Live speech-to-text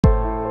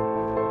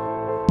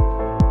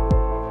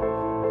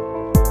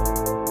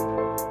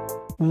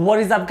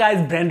What is up guys,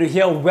 Brando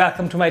here,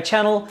 welcome to my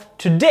channel.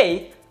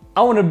 Today,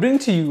 I want to bring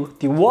to you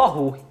the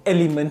Wahoo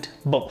Elemnt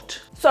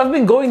Bolt. So I've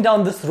been going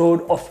down this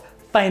road of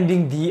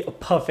finding the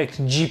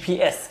perfect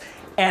GPS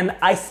and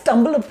I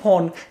stumbled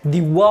upon the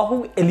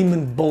Wahoo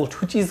Elemnt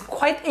Bolt, which is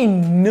quite a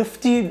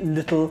nifty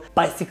little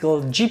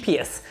bicycle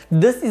GPS.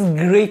 This is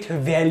great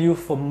value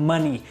for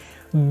money,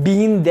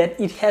 being that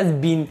it has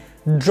been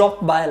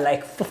dropped by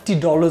like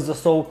 $50 or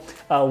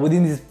so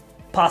within these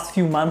past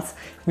few months.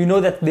 We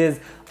know that there's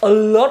a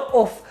lot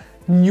of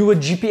newer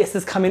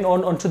GPSs coming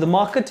onto the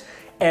market,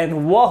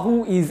 and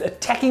Wahoo is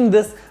attacking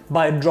this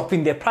by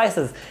dropping their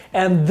prices.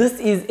 And this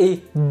is a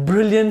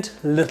brilliant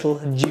little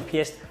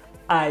GPS,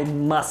 I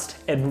must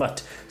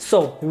admit.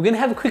 So we're gonna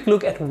have a quick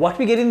look at what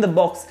we get in the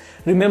box.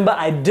 Remember,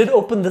 I did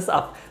open this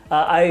up.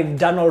 I've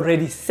done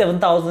already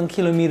 7,000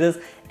 kilometers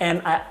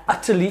and I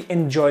utterly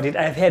enjoyed it.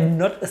 I've had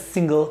not a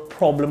single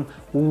problem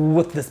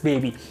with this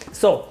baby.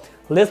 So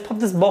let's pop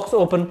this box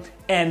open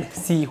and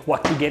see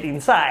what we get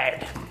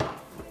inside.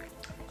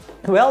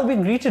 Well,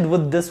 we're greeted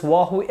with this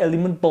Wahoo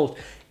Elemnt Bolt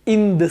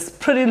in this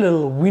pretty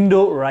little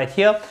window right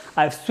here.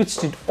 I've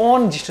switched it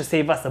on just to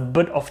save us a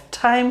bit of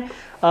time.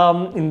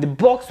 In the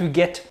box we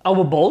get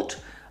our bolt,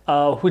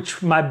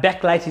 which my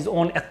backlight is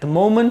on at the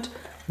moment.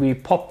 We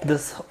pop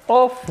this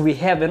off. We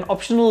have an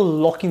optional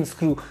locking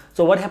screw.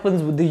 So what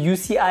happens with the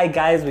UCI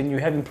guys, when you're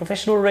having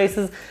professional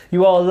races,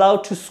 you are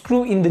allowed to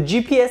screw in the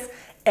GPS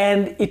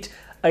and it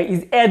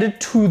is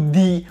added to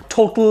the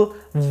total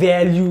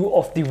value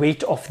of the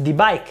weight of the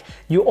bike.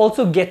 You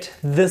also get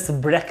this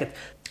bracket.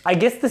 I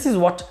guess this is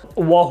what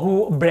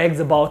Wahoo brags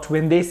about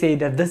when they say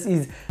that this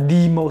is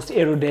the most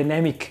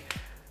aerodynamic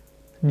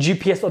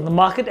GPS on the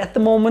market at the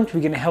moment.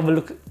 We're gonna have a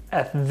look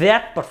at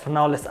that, but for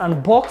now let's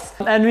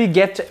unbox. And we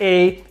get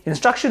a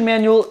instruction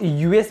manual,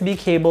 USB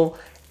cable,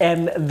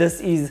 and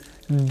this is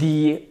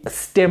the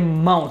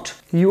stem mount.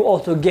 You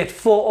also get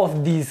 4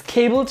 of these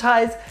cable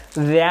ties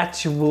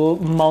that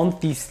will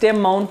mount the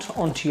stem mount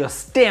onto your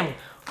stem.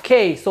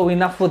 Okay, so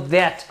enough with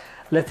that.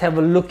 Let's have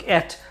a look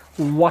at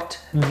what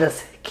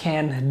this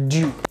can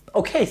do.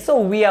 Okay, so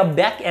we are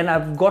back and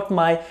I've got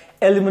my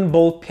Elemnt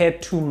Bolt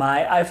paired to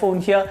my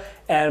iPhone here,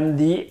 and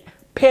the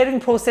pairing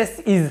process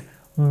is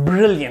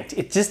brilliant.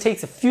 It just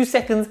takes a few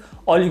seconds.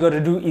 All you got to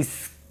do is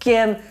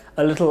scan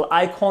a little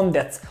icon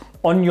that's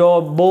on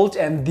your bolt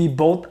and the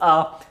both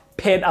are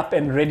paired up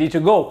and ready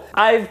to go.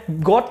 I've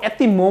got at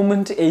the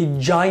moment a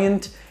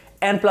giant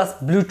N+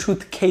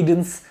 Bluetooth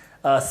cadence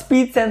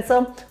speed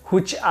sensor,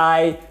 which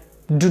I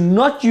do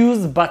not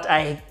use, but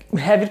I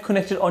have it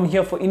connected on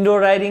here for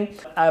indoor riding.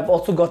 I've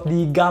also got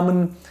the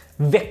Garmin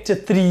Vector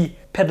 3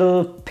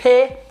 pedal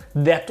pair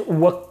that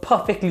work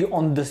perfectly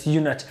on this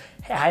unit.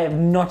 I have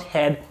not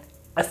had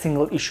a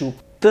single issue.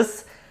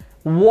 This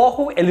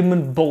Wahoo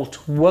Elemnt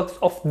Bolt works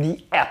off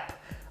the app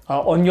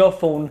on your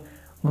phone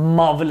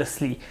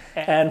marvelously.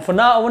 And for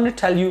now, I want to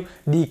tell you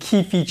the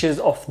key features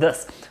of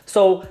this.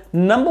 So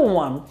number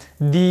one,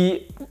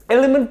 the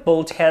Elemnt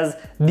Bolt has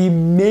the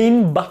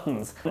main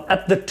buttons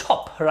at the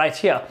top right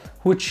here,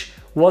 which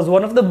was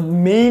one of the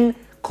main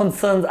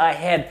concerns I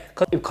had,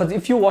 because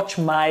if you watch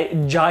my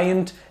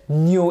giant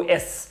Neo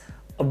S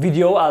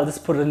video, I'll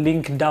just put a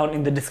link down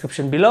in the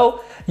description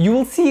below, you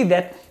will see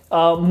that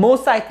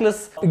most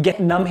cyclists get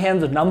numb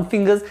hands or numb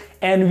fingers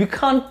and we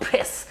can't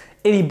press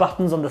any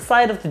buttons on the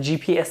side of the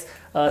GPS,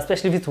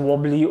 especially if it's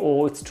wobbly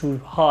or it's too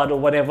hard or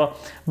whatever.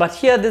 But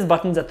here there's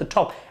buttons at the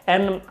top,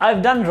 and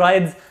I've done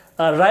rides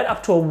right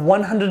up to a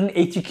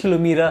 180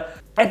 kilometer.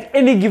 At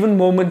any given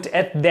moment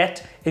at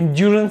that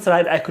endurance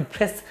ride, I could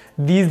press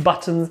these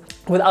buttons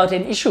without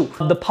an issue.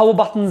 The power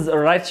buttons are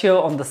right here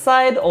on the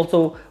side,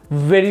 also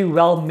very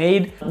well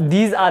made.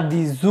 These are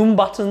the zoom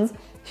buttons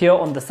here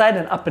on the side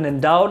and up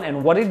and down,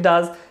 and what it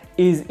does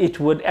is it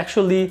would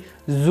actually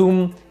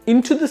zoom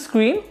into the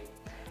screen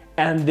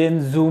and then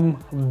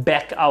zoom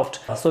back out,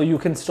 so you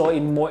can store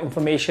in more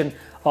information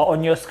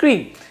on your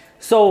screen.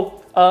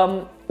 So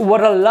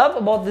what I love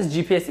about this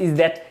GPS is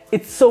that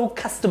it's so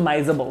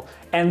customizable,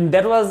 and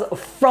that was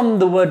from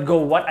the word go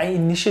what I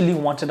initially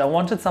wanted. I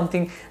wanted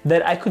something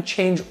that I could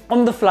change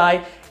on the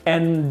fly,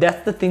 and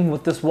that's the thing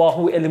with this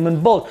Wahoo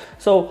Elemnt Bolt.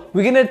 So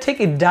we're gonna take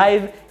a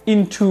dive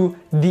into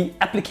the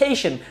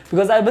application,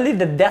 because I believe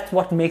that that's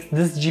what makes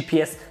this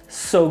GPS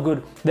so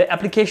good. The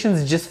application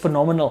is just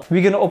phenomenal.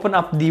 We're gonna open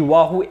up the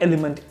Wahoo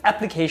Elemnt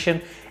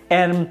application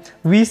and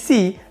we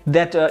see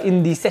that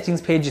in the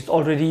settings page it's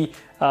already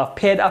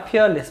paired up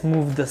here. Let's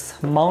move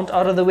this mount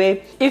out of the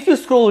way. If you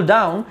scroll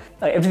down,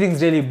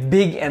 everything's really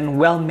big and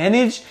well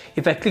managed.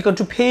 If I click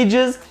onto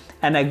pages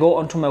and I go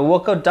onto my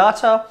workout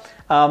data,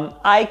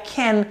 I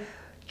can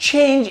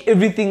change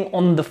everything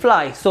on the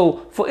fly.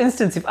 So for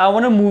instance, if I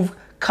want to move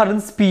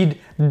current speed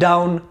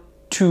down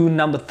to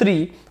number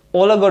 3,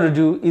 all I got to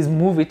do is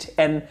move it,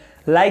 and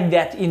like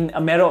that, in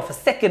a matter of a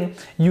second,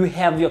 you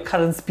have your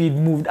current speed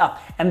moved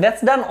up, and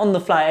that's done on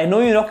the fly. I know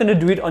you're not going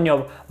to do it on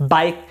your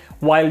bike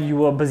while you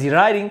were busy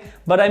riding,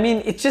 but I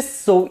mean, it's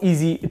just so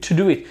easy to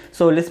do it.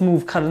 So let's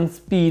move current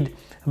speed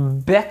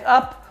back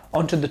up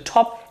onto the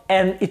top,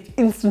 and it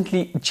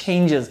instantly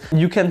changes.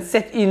 You can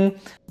set in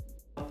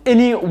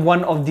any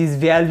one of these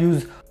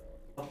values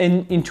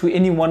into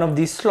any one of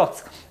these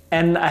slots,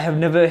 and I have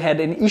never had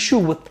an issue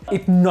with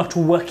it not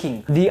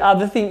working. The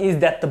other thing is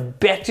that the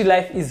battery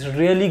life is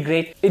really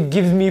great. It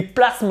gives me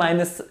plus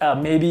minus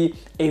maybe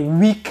a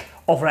week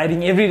of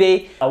riding every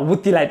day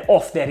with the light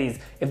off, that is.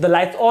 If the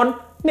light's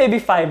on, maybe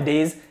 5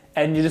 days,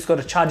 and you just got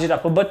to charge it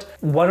up a bit.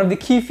 One of the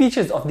key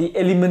features of the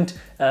Elemnt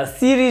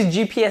series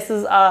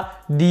GPSs are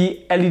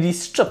the LED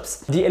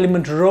strips. The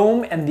Elemnt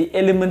Roam and the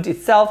Elemnt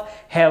itself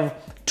have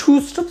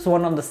 2 strips,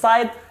 one on the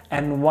side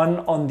and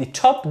one on the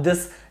top.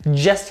 This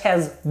just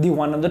has the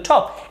one on the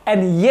top,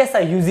 and yes,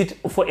 I use it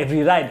for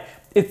every ride.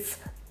 It's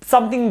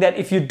something that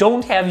if you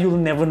don't have,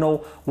 you'll never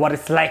know what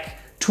it's like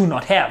to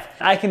not have.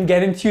 I can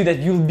guarantee you that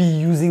you'll be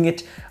using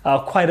it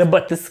quite a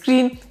bit. The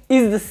screen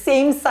is the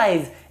same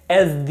size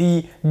as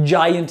the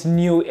giant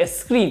Neo S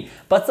screen,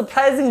 but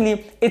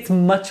surprisingly it's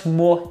much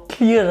more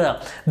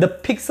clearer. The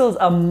pixels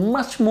are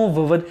much more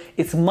vivid,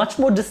 it's much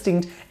more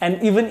distinct,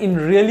 and even in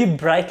really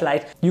bright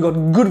light you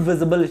got good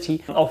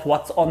visibility of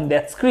what's on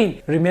that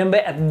screen. Remember,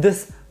 at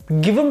this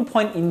given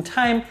point in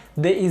time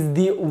there is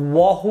the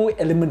Wahoo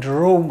Elemnt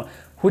Roam,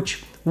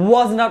 which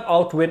was not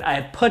out when I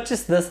had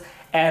purchased this,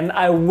 and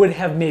I would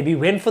have maybe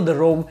went for the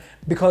Roam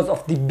because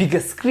of the bigger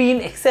screen,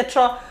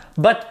 etc.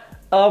 But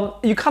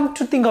you come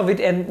to think of it,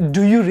 and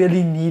do you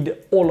really need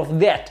all of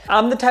that?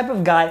 I'm the type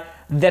of guy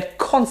that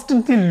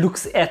constantly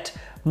looks at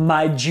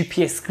my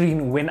GPS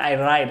screen when I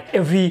ride.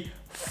 Every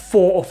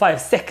 4 or 5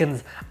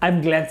 seconds,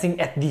 I'm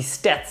glancing at these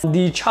stats.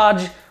 The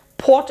charge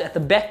port at the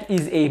back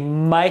is a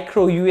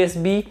micro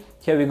USB.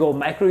 Here we go,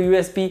 micro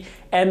USB.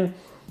 And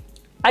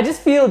I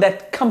just feel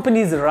that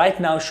companies right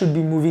now should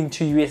be moving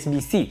to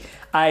USB-C.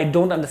 I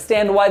don't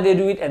understand why they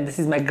do it, and this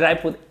is my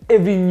gripe with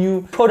every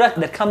new product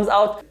that comes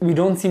out. We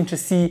don't seem to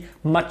see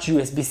much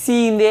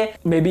USB-C in there.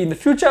 Maybe in the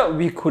future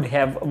we could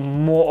have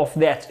more of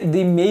that.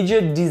 The major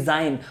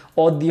design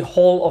or the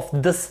whole of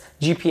this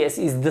GPS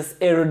is this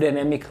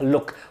aerodynamic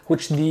look,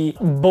 which the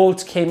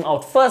Bolt came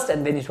out first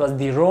and then it was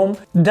the Roam.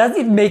 Does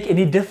it make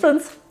any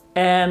difference?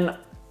 And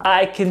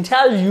I can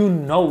tell you,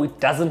 no, it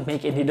doesn't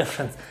make any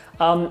difference.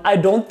 I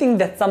don't think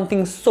that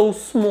something so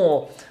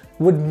small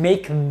would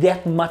make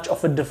that much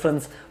of a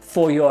difference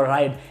for your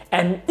ride.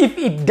 And if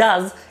it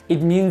does,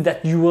 it means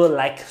that you were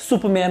like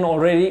Superman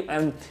already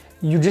and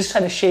you're just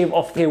trying to shave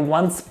off a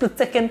 1 split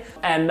second.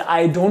 And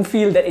I don't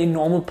feel that a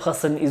normal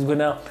person is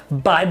gonna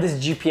buy this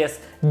GPS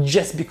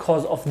just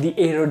because of the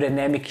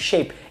aerodynamic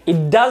shape.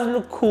 It does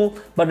look cool,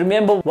 but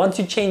remember, once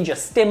you change your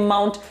stem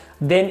mount,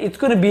 then it's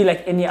gonna be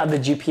like any other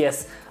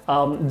GPS,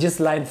 just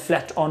lying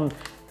flat on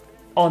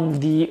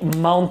the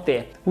mount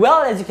there.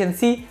 Well, as you can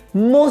see,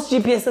 most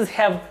GPSs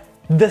have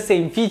the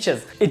same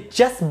features. It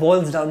just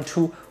boils down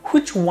to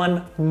which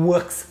one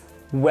works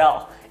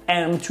well.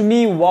 And to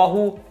me,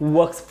 Wahoo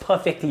works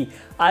perfectly.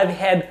 I've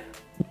had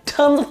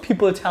tons of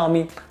people tell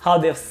me how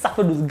they've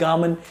suffered with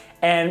Garmin,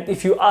 and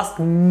if you ask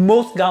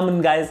most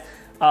Garmin guys,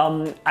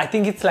 I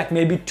think it's like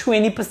maybe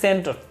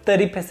 20% or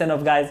 30%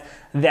 of guys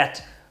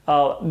that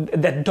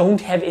don't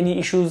have any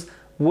issues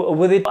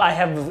with it. I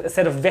have a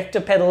set of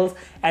vector pedals,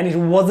 and it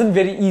wasn't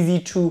very easy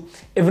to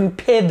even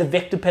pair the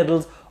vector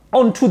pedals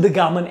onto the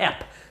Garmin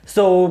app.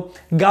 So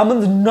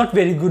Garmin's not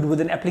very good with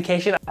an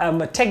application.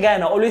 I'm a tech guy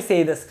and I always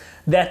say this,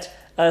 that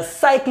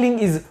cycling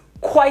is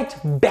quite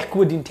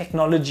backward in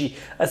technology,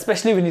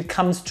 especially when it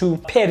comes to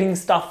pairing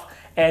stuff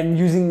and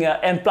using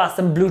N+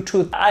 and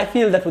Bluetooth. I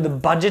feel that with the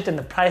budget and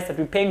the price that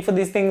we're paying for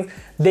these things,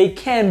 they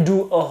can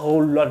do a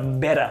whole lot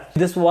better.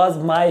 This was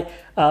my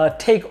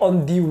take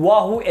on the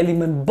Wahoo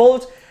Elemnt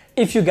Bolt.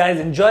 If you guys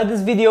enjoyed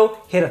this video,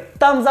 hit a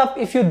thumbs up.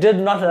 If you did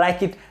not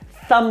like it,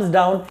 thumbs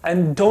down,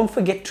 and don't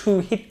forget to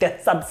hit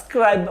that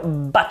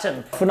subscribe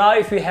button. For now,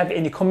 if you have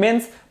any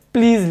comments,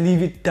 please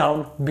leave it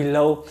down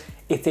below.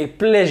 It's a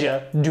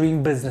pleasure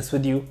doing business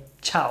with you.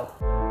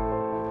 Ciao.